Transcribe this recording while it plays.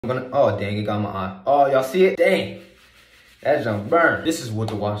Oh dang, it got my eye. Oh, y'all see it? Dang, that junk burned. This is what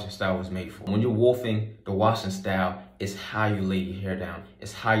the washing style was made for. When you're wolfing, the washing style is how you lay your hair down.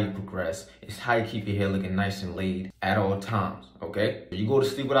 It's how you progress. It's how you keep your hair looking nice and laid at all times, okay? If you go to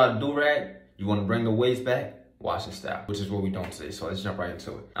sleep without a do-rag, you wanna bring the waves back, washing style, which is what we don't say. So let's jump right into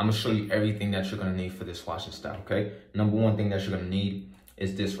it. I'm gonna show you everything that you're gonna need for this washing style, okay? Number one thing that you're gonna need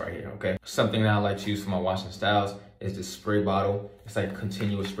is this right here, okay? Something that I like to use for my washing styles is this spray bottle. It's like a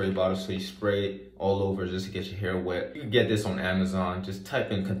continuous spray bottle, so you spray it all over just to get your hair wet. You can get this on Amazon. Just type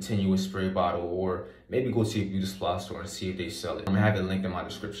in continuous spray bottle, or maybe go to a beauty supply store and see if they sell it. I'm gonna have it linked in my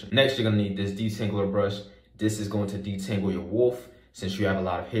description. Next, you're gonna need this detangler brush. This is going to detangle your wolf. Since you have a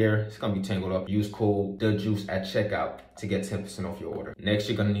lot of hair, it's gonna be tangled up. Use code THEJUICE at checkout to get 10% off your order. Next,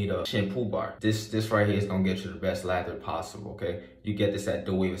 you're gonna need a shampoo bar. This right here is gonna get you the best lather possible, okay? You get this at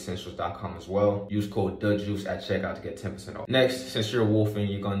TheWaveEssentials.com as well. Use code THEJUICE at checkout to get 10% off. Next, since you're wolfing,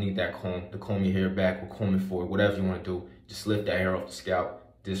 you're gonna need that comb to comb your hair back or comb it forward, whatever you wanna do. Just lift that hair off the scalp.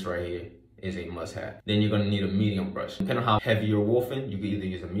 This right here is a must-have. Then you're gonna need a medium brush. Depending on how heavy you're wolfing, you can either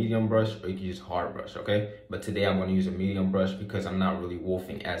use a medium brush or you can use a hard brush, okay? But today I'm gonna use a medium brush because I'm not really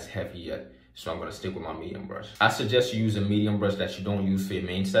wolfing as heavy yet. So I'm gonna stick with my medium brush. I suggest you use a medium brush that you don't use for your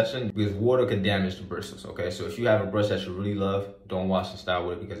main session because water could damage the bristles, okay? So if you have a brush that you really love, don't wash the style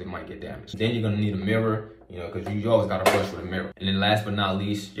with it because it might get damaged. Then you're gonna need a mirror, you know, because you always gotta brush with a mirror. And then last but not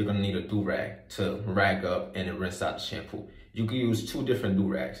least, you're gonna need a do-rag to rag up and then rinse out the shampoo. You can use 2 different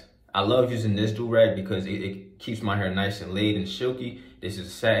do-rags. I love using this do-rag because it keeps my hair nice and laid and silky. This is a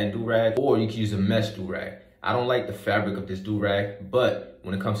satin do-rag, or you can use a mesh do-rag. I don't like the fabric of this do-rag, but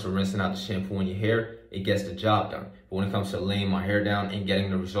when it comes to rinsing out the shampoo in your hair, it gets the job done. But when it comes to laying my hair down and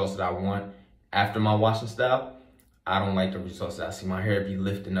getting the results that I want after my washing style, I don't like the results that I see. My hair be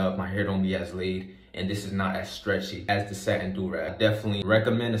lifting up, my hair don't be as laid, and this is not as stretchy as the satin do-rag. I definitely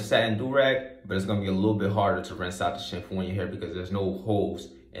recommend a satin do-rag, but it's gonna be a little bit harder to rinse out the shampoo in your hair because there's no holes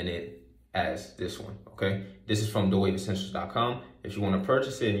in it as this one, okay? This is from TheWaveEssentials.com. If you want to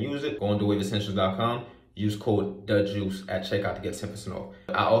purchase it and use it, go on TheWaveEssentials.com. Use code THEJUICE at checkout to get 10% off.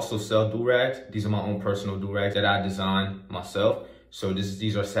 I also sell do-rags. These are my own personal do-rags that I designed myself. So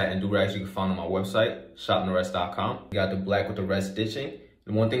these are satin do-rags you can find on my website, shoptherest.com. You got the black with the red stitching.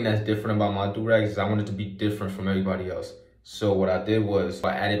 The one thing that's different about my do-rags is I wanted to be different from everybody else. So what I did was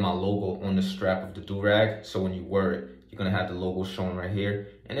I added my logo on the strap of the do-rag. So when you wear it, you're gonna have the logo showing right here.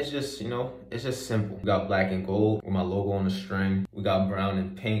 And it's just, you know, it's just simple. We got black and gold with my logo on the string. We got brown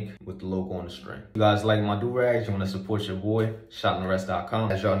and pink with the logo on the string. If you guys like my do-rags, you wanna support your boy,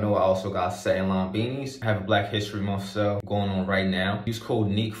 shoptherest.com. As y'all know, I also got satin line beanies. I have a Black History Month sale going on right now. Use code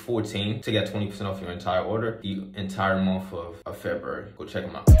NEEK14 to get 20% off your entire order, the entire month of February. Go check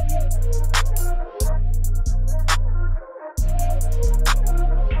them out.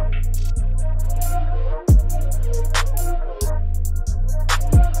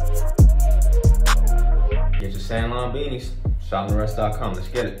 Satin line beanies, shoptherest.com. Let's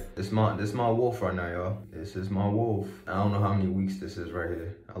get it. This my wolf right now, y'all. This is my wolf. I don't know how many weeks this is right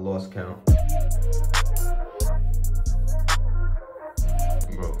here. I lost count.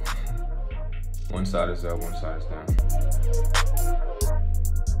 Bro, one side is up, one side is down.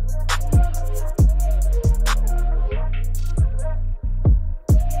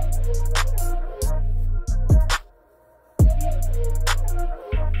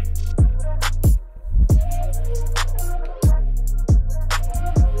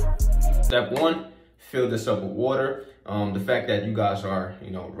 Step 1, fill this up with water. The fact that you guys are,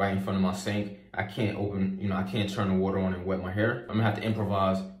 you know, right in front of my sink, I can't I can't turn the water on and wet my hair. I'm gonna have to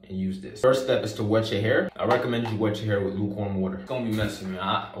improvise and use this. First step is to wet your hair. I recommend you wet your hair with lukewarm water. It's gonna be messy,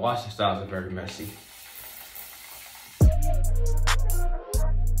 man. Washing styles are very messy.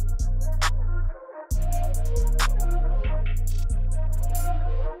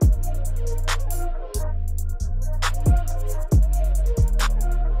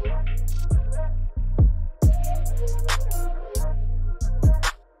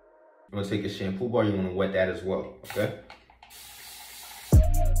 You want to take a shampoo bar, you want to wet that as well, okay?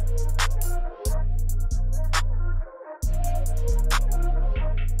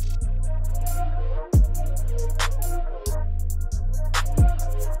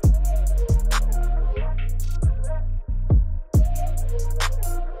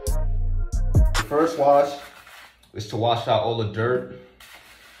 The first wash is to wash out all the dirt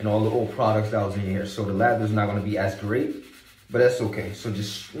and all the old products that was in your hair. So the lather is not going to be as great, but that's okay. So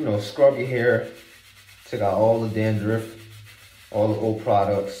just, you know, scrub your hair, take out all the dandruff, all the old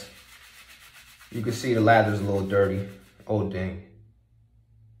products. You can see the lather's a little dirty. Oh, dang.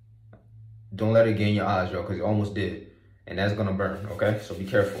 Don't let it get in your eyes, y'all, because it almost did. and that's gonna burn, okay? So be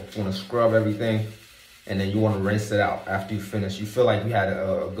careful. You wanna scrub everything, and then you wanna rinse it out after you finish. You feel like you had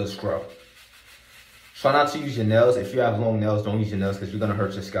a good scrub. Try not to use your nails. If you have long nails, don't use your nails because you're gonna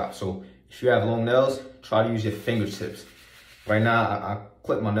hurt your scalp. So if you have long nails, try to use your fingertips. Right now, I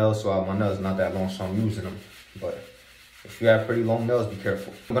clip my nails, so my nails are not that long, so I'm using them. But if you have pretty long nails, be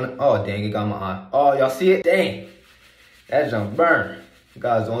careful. Oh dang, it got my eye. Oh, y'all see it? Dang, that junk burn.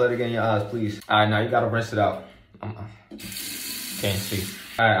 Guys, don't let it get in your eyes, please. All right, now you gotta rinse it out. Can't see.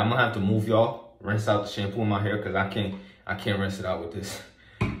 All right, I'm gonna have to move y'all. Rinse out the shampoo in my hair because I can't rinse it out with this.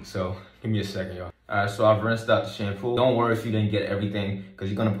 So give me a second, y'all. All right, so I've rinsed out the shampoo. Don't worry if you didn't get everything because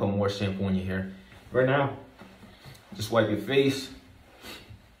you're gonna put more shampoo in your hair. Right now, just wipe your face.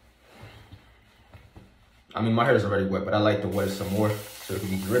 I mean, my hair is already wet, but I like to wet it some more so it can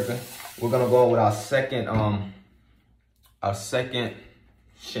be dripping. We're gonna go with our second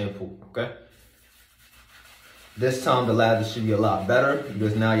shampoo, okay? This time the lather should be a lot better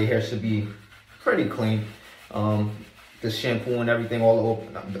because now your hair should be pretty clean. The shampoo and everything,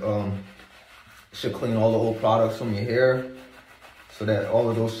 should clean all the old products from your hair so that all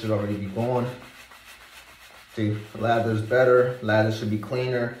of those should already be gone. See, lather's better, lather should be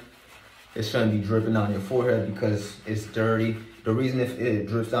cleaner. It shouldn't be dripping down your forehead because it's dirty. The reason if it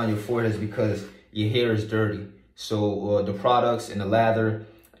drips down your forehead is because your hair is dirty. So the products and the lather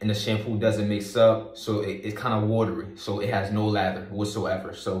and the shampoo doesn't mix up. So it's kind of watery. So it has no lather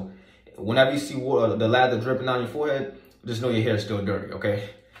whatsoever. So whenever you see the lather dripping down your forehead, just know your hair is still dirty, okay?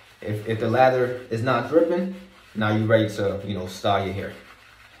 If the lather is not dripping, now you're ready to, style your hair.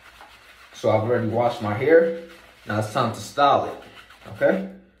 So I've already washed my hair. Now it's time to style it, okay?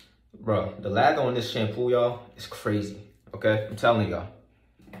 Bro, the lather on this shampoo, y'all, is crazy, okay? I'm telling y'all.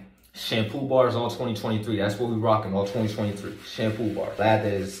 Shampoo bars all 2023. That's what we rocking all 2023. Shampoo bar. Lather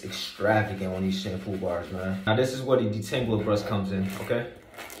is extravagant on these shampoo bars, man. Now this is where the detangler brush comes in, okay?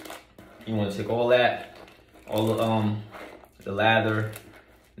 You want to take all that, all the lather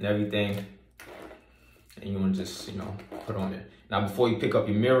and everything, and you want to just, put on it. Now before you pick up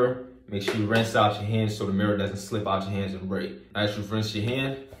your mirror, make sure you rinse out your hands so the mirror doesn't slip out your hands and break. Now as you rinse your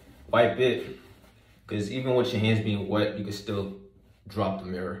hand, wipe it, because even with your hands being wet, you can still drop the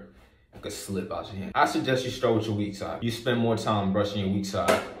mirror. It could slip out your hand. I suggest you start with your weak side. You spend more time brushing your weak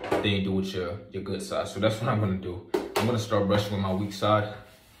side than you do with your good side. So that's what I'm gonna do. I'm gonna start brushing with my weak side,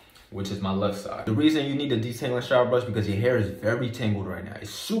 which is my left side. The reason you need a detangling shower brush because your hair is very tangled right now.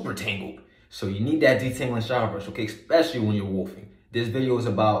 It's super tangled. So you need that detangling shower brush, okay? Especially when you're wolfing. This video is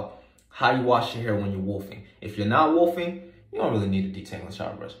about how you wash your hair when you're wolfing. If you're not wolfing, you don't really need a detangling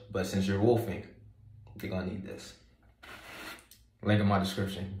shower brush. But since you're wolfing, you're gonna need this. Link in my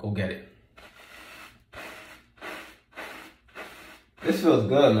description. Go get it. This feels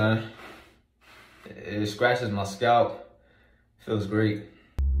good, man. It scratches my scalp. Feels great.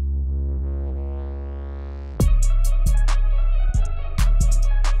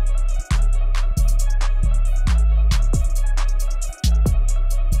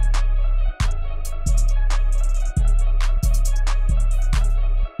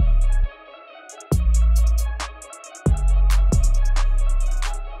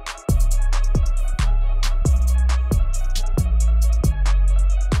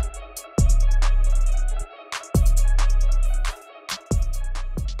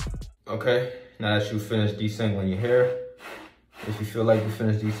 Okay, now that you finished detangling your hair, if you feel like you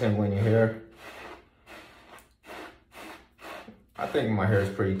finished detangling your hair, I think my hair is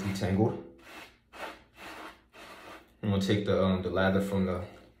pretty detangled. I'm gonna take the lather from the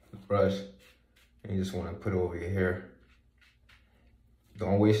brush and you just wanna put it over your hair.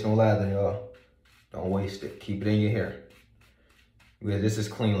 Don't waste no lather, y'all. Don't waste it. Keep it in your hair. Because this is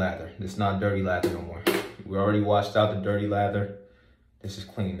clean lather. This is not dirty lather no more. We already washed out the dirty lather. This is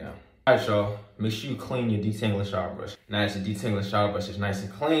clean now. All right, y'all, make sure you clean your detangling shower brush. Now, as the detangling shower brush is nice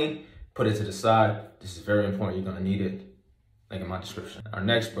and clean, put it to the side. This is very important. You're gonna need it. Link in my description. Our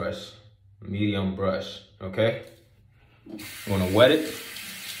next brush, medium brush, okay? I'm gonna wet it.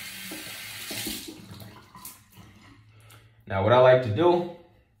 Now, what I like to do,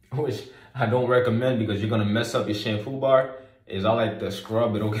 which I don't recommend because you're gonna mess up your shampoo bar, is I like to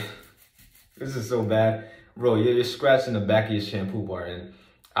scrub it, okay? This is so bad. Bro, you're scratching the back of your shampoo bar, and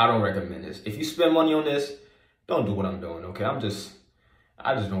I don't recommend this. If you spend money on this, don't do what I'm doing, okay? I just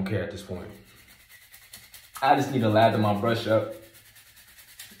don't care at this point. I just need to lather my brush up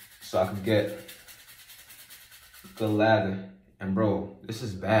so I can get good lather. And bro, this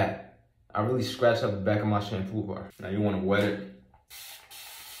is bad. I really scratched up the back of my shampoo bar. Now you wanna wet it.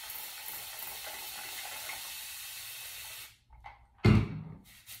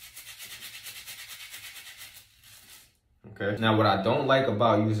 okay? Now, what I don't like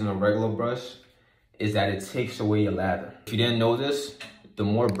about using a regular brush is that it takes away your lather. If you didn't know this, the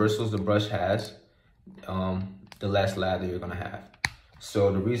more bristles the brush has, the less lather you're gonna have.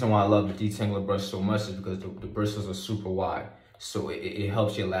 So the reason why I love the detangler brush so much is because the bristles are super wide. So it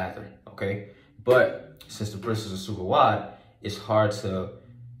helps your lather, okay? But since the bristles are super wide, it's hard to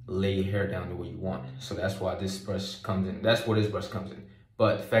lay your hair down the way you want. So that's why this brush comes in. That's where this brush comes in.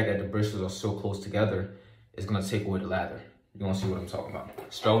 But the fact that the bristles are so close together is gonna take away the lather. You're gonna see what I'm talking about.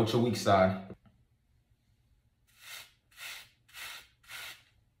 Start with your weak side.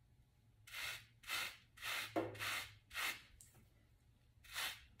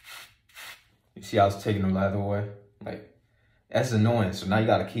 You see how it's taking the lather away? Like, that's annoying. So now you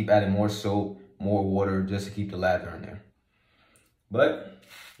gotta keep adding more soap, more water, just to keep the lather in there. But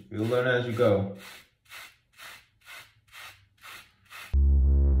you'll learn as you go.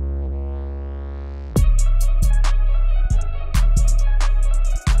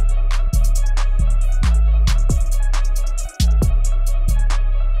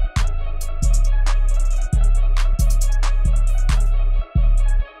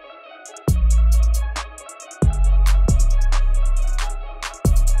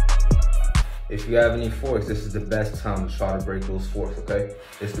 If you have any forks, this is the best time to try to break those forks, okay?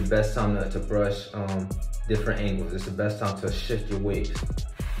 It's the best time to brush different angles. It's the best time to shift your waves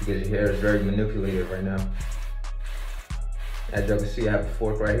because your hair is very manipulated right now. As y'all can see, I have a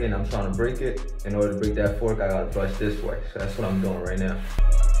fork right here and I'm trying to break it. In order to break that fork, I gotta brush this way. So that's what I'm doing right now.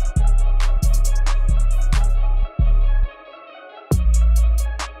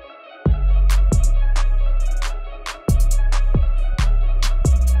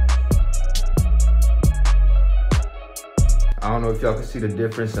 I don't know if y'all can see the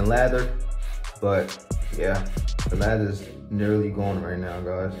difference in lather, but yeah, the lather is nearly gone right now,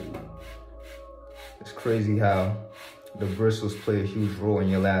 guys. It's crazy how the bristles play a huge role in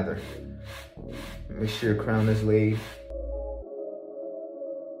your lather. Make sure your crown is laid.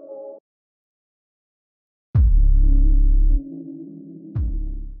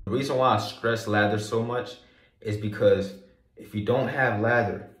 The reason why I stress lather so much is because if you don't have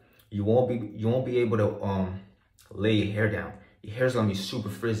lather, you won't be able to lay your hair down. Your hair's gonna be super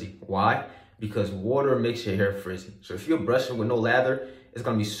frizzy. Why? Because water makes your hair frizzy. So if you're brushing with no lather, it's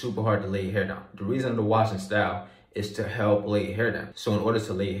gonna be super hard to lay your hair down. The reason of the washing style is to help lay your hair down. So in order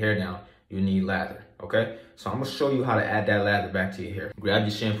to lay your hair down, you need lather, okay? So I'm gonna show you how to add that lather back to your hair. Grab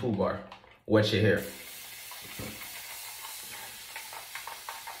your shampoo bar, wet your hair.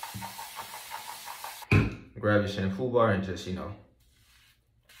 Grab your shampoo bar and just,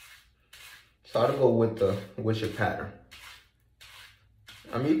 try to go with your pattern.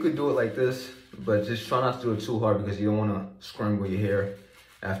 I mean, you could do it like this, but just try not to do it too hard because you don't want to scramble your hair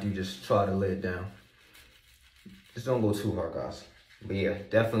after you just try to lay it down. Just don't go too hard, guys. But yeah,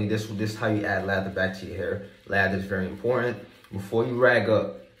 definitely this is how you add lather back to your hair. Lather is very important. Before you rag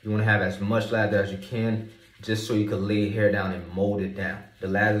up, you want to have as much lather as you can just so you can lay your hair down and mold it down. The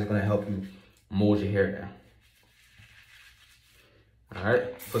lather is going to help you mold your hair down. All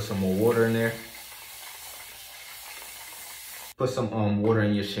right, put some more water in there. Put some water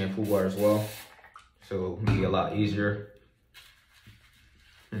in your shampoo bar as well, so it'll be a lot easier.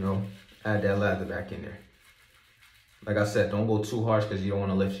 Add that lather back in there. Like I said, don't go too harsh because you don't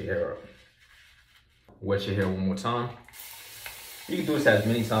want to lift your hair up. Wet your hair one more time. You can do this as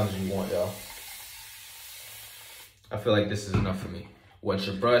many times as you want, y'all. I feel like this is enough for me. Wet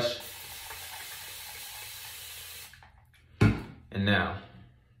your brush. And now,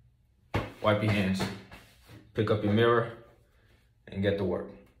 wipe your hands. Pick up your mirror and get to work.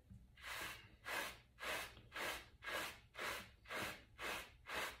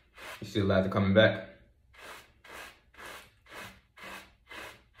 You see the lather coming back?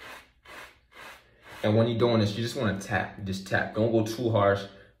 And when you're doing this, you just want to tap. Just tap. Don't go too harsh,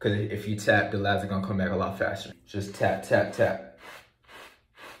 because if you tap, the lather's gonna come back a lot faster. Just tap, tap, tap.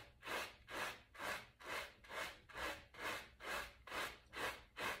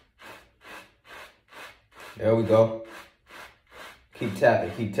 There we go. Keep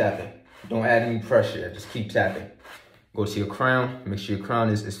tapping, keep tapping. Don't add any pressure, just keep tapping. Go to your crown, make sure your crown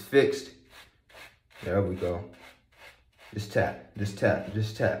is fixed. There we go. Just tap, just tap,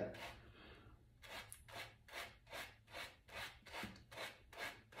 just tap.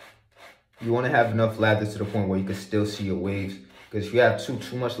 You want to have enough lather to the point where you can still see your waves. Because if you have too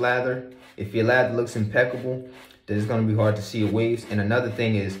much lather, if your lather looks impeccable, then it's going to be hard to see your waves. And another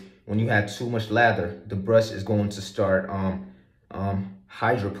thing is, when you have too much lather, the brush is going to start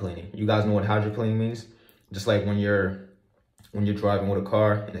hydroplaning. You guys know what hydroplaning means? Just like when you're driving with a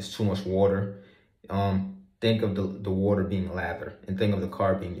car and it's too much water, think of the water being lather and think of the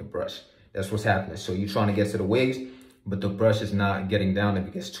car being your brush. That's what's happening. So you're trying to get to the waves, but the brush is not getting down if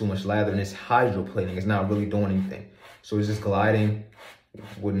it gets too much lather, and it's hydroplaning. It's not really doing anything. So it's just gliding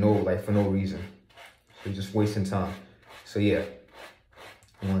with for no reason. So you're just wasting time. So yeah,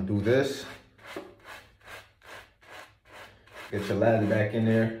 you want to do this. Get your lather back in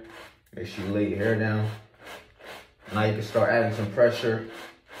there. Make sure you lay your hair down. Now you can start adding some pressure.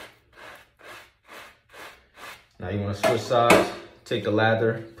 Now you want to switch sides. Take the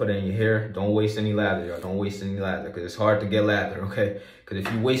lather, put it in your hair. Don't waste any lather, y'all. Don't waste any lather, because it's hard to get lather, okay? Because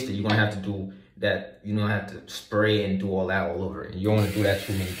if you waste it, you're going to have to do that. You're going to have to spray and do all that all over it. You don't want to do that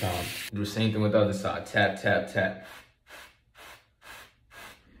too many times. Do the same thing with the other side. Tap, tap, tap.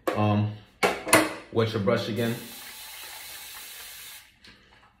 Wet your brush again.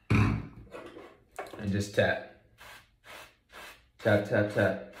 And just tap. Tap, tap,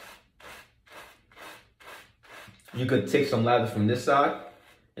 tap. You could take some lather from this side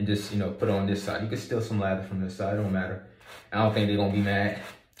and just, put it on this side. You could steal some lather from this side, it don't matter. I don't think they're gonna be mad.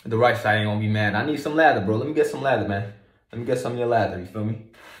 The right side ain't gonna be mad. I need some lather, bro. Let me get some lather, man. Let me get some of your lather, you feel me?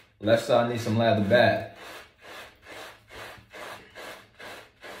 Left side needs some lather bad.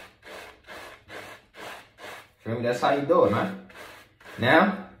 Feel me? That's how you do it, man.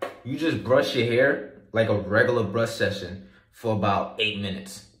 Now, you just brush your hair like a regular brush session for about 8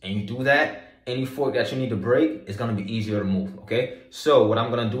 minutes. And you do that, any fork that you need to break is gonna be easier to move, okay? So what I'm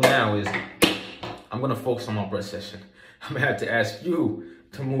gonna do now is, I'm gonna focus on my brush session. I'm gonna have to ask you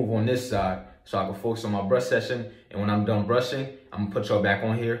to move on this side so I can focus on my brush session. And when I'm done brushing, I'm gonna put y'all back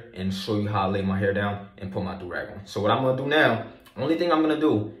on here and show you how I lay my hair down and put my do-rag on. So what I'm gonna do now, only thing I'm gonna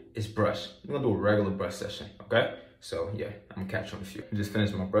do is brush. I'm gonna do a regular brush session, okay? So yeah, I'm gonna catch you on a few. Just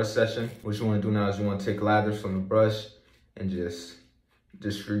finished my brush session. What you wanna do now is you wanna take lathers from the brush and just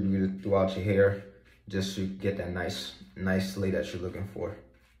distribute it throughout your hair, just so you get that nice lay that you're looking for.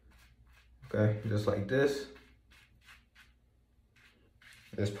 Okay, just like this.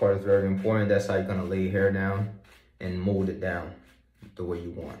 This part is very important. That's how you're gonna lay your hair down and mold it down the way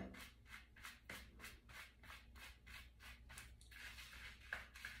you want.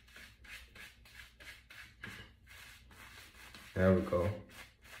 There we go.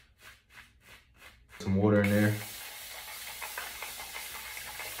 Some water in there.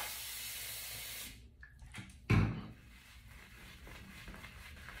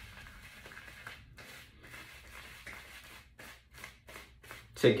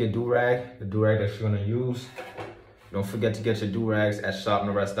 Take your do-rag, the do-rag that you're gonna use. Don't forget to get your do-rags at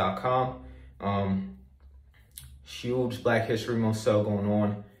shopnorest.com. Huge Black History Month sale going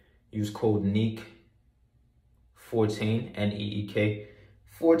on. Use code NEEK14, N-E-E-K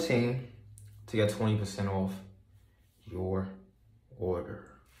 14 to get 20% off your order.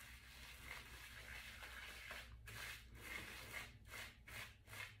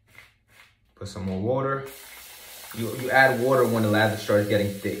 Put some more water. You add water when the lather starts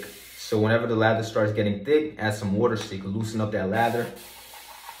getting thick. So whenever the lather starts getting thick, add some water so you can loosen up that lather.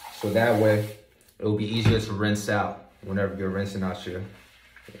 So that way, it will be easier to rinse out whenever you're rinsing out your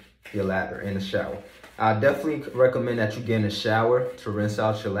lather in the shower. I definitely recommend that you get in the shower to rinse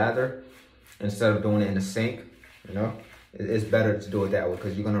out your lather instead of doing it in the sink, It's better to do it that way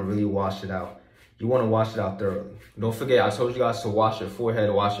because you're gonna really wash it out. You wanna wash it out thoroughly. Don't forget, I told you guys to wash your forehead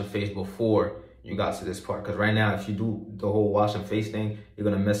or wash your face before you got to this part, because right now if you do the whole wash and face thing, you're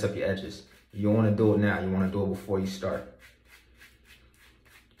gonna mess up your edges. You don't want to do it now, you want to do it before you start.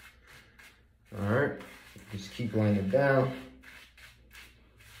 All right, just keep laying it down.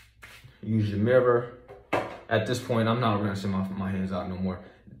 Use your mirror. At this point, I'm not rinsing my hands out no more.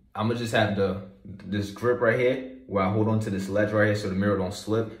 I'm gonna just have this grip right here where I hold on to this ledge right here so the mirror don't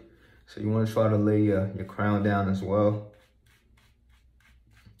slip. So you want to try to lay your crown down as well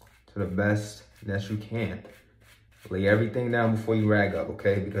to the best that you can. Lay everything down before you rag up,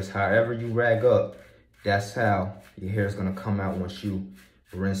 okay? Because however you rag up, that's how your hair is gonna come out once you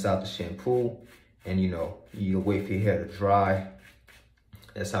rinse out the shampoo and you wait for your hair to dry.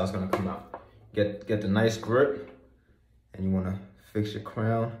 That's how it's gonna come out. Get the nice grip, and you wanna fix your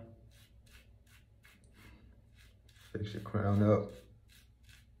crown. Fix your crown up.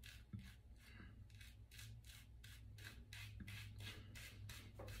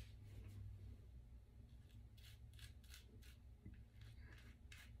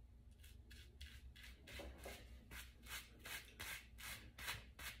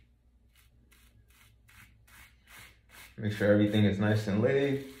 Make sure everything is nice and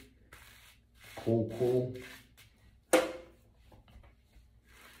laid. Cool.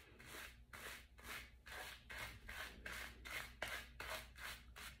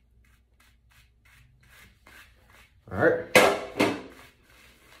 All right.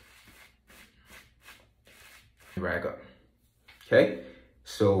 Rag up. Okay.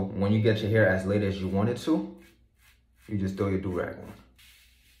 So when you get your hair as late as you want it to, you just throw your do-rag on.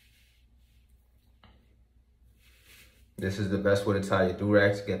 This is the best way to tie your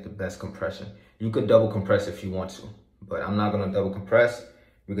do-rag to get the best compression. You could double compress if you want to, but I'm not gonna double compress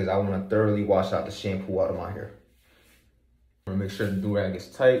because I wanna thoroughly wash out the shampoo out of my hair. I'm gonna make sure the do-rag is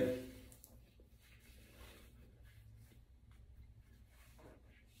tight.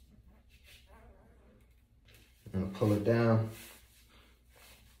 I'm gonna pull it down.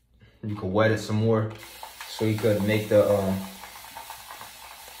 You can wet it some more so you could make the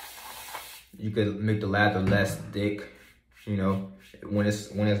lather less thick. You know, when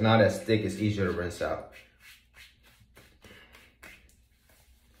it's not as thick, it's easier to rinse out.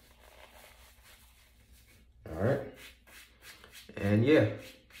 All right, and yeah,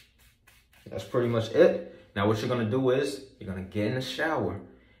 that's pretty much it. Now what you're gonna do is you're gonna get in the shower,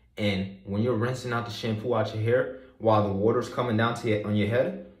 and when you're rinsing out the shampoo out your hair, while the water's coming down to on your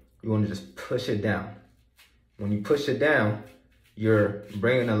head, you want to just push it down. When you push it down, you're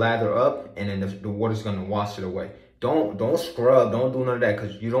bringing the lather up, and then the water's gonna wash it away. Don't scrub, don't do none of that,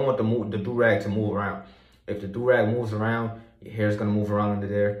 because you don't want the do-rag to move around. If the do-rag moves around, your hair's gonna move around under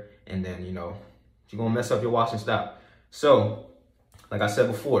there, and then, you know, you're gonna mess up your washing style. So, like I said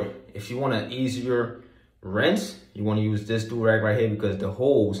before, if you want an easier rinse, you wanna use this do-rag right here because the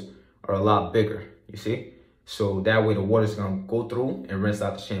holes are a lot bigger, you see? So that way the water's gonna go through and rinse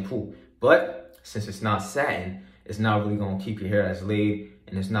out the shampoo. But since it's not satin, it's not really gonna keep your hair as laid,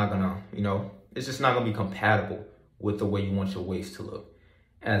 and it's not gonna, you know, it's just not gonna be compatible with the way you want your waist to look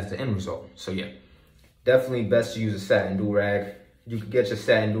as the end result. So yeah, definitely best to use a satin do-rag. You can get your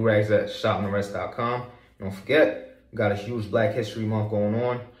satin do-rags at shopnarest.com. Don't forget, we got a huge Black History Month going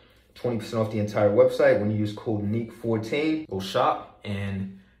on. 20% off the entire website when you use code NEEK14. Go shop,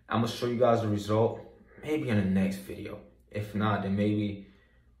 and I'm gonna show you guys the result maybe in the next video. If not, then maybe,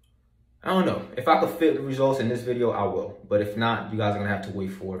 I don't know. If I could fit the results in this video, I will. But if not, you guys are gonna have to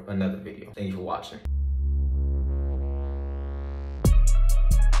wait for another video. Thank you for watching.